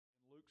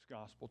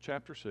Luke's Gospel,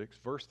 chapter 6,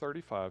 verse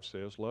 35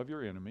 says, "Love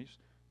your enemies,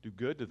 do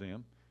good to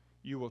them.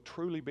 You will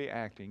truly be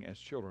acting as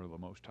children of the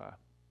Most High."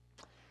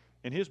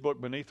 In his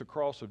book, Beneath the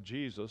Cross of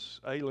Jesus,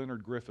 A.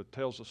 Leonard Griffith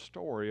tells a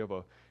story of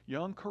a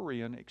young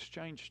Korean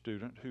exchange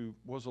student who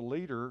was a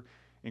leader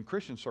in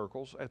Christian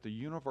circles at the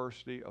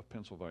University of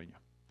Pennsylvania.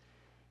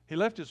 He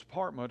left his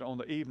apartment on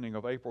the evening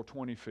of April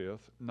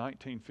 25th,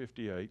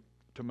 1958,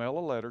 to mail a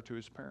letter to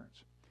his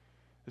parents.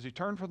 As he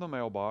turned from the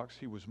mailbox,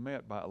 he was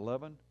met by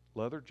 11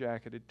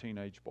 leather-jacketed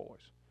teenage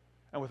boys.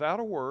 And without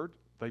a word,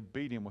 they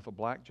beat him with a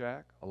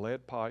blackjack, a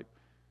lead pipe,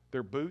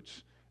 their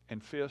boots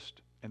and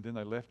fist, and then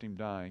they left him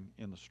dying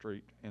in the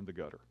street in the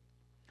gutter.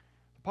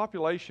 The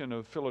population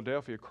of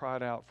Philadelphia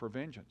cried out for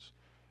vengeance,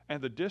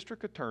 and the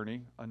district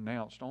attorney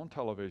announced on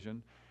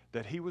television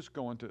that he was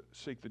going to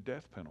seek the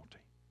death penalty.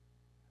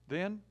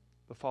 Then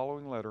the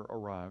following letter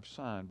arrived,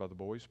 signed by the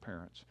boys'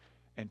 parents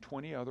and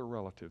 20 other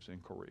relatives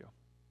in Korea.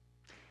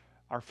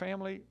 Our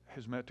family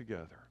has met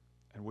together,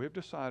 and we have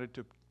decided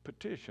to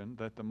petition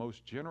that the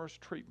most generous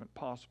treatment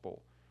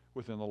possible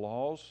within the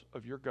laws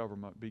of your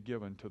government be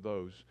given to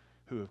those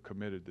who have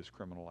committed this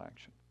criminal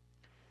action.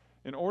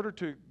 In order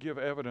to give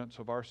evidence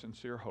of our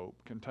sincere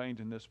hope contained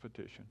in this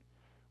petition,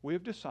 we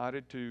have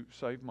decided to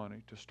save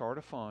money to start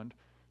a fund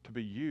to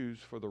be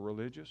used for the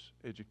religious,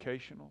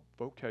 educational,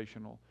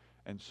 vocational,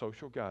 and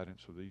social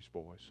guidance of these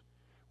boys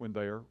when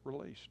they are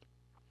released.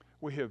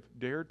 We have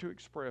dared to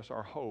express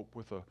our hope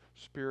with a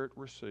spirit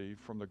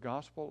received from the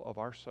gospel of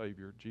our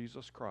Savior,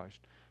 Jesus Christ,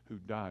 who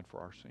died for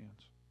our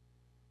sins.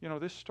 You know,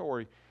 this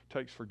story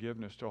takes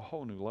forgiveness to a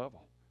whole new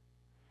level.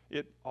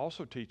 It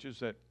also teaches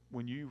that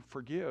when you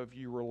forgive,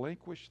 you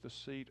relinquish the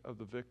seat of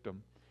the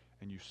victim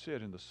and you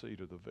sit in the seat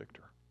of the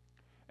victor.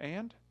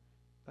 And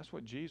that's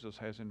what Jesus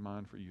has in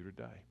mind for you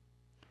today.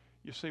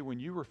 You see,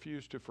 when you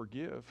refuse to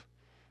forgive,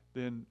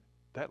 then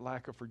that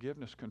lack of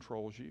forgiveness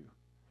controls you.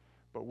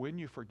 But when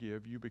you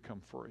forgive, you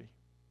become free.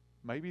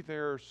 Maybe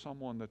there's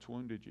someone that's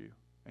wounded you,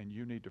 and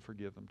you need to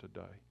forgive them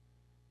today.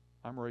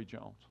 I'm Ray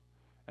Jones,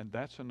 and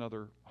that's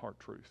another heart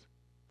truth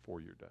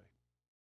for your day.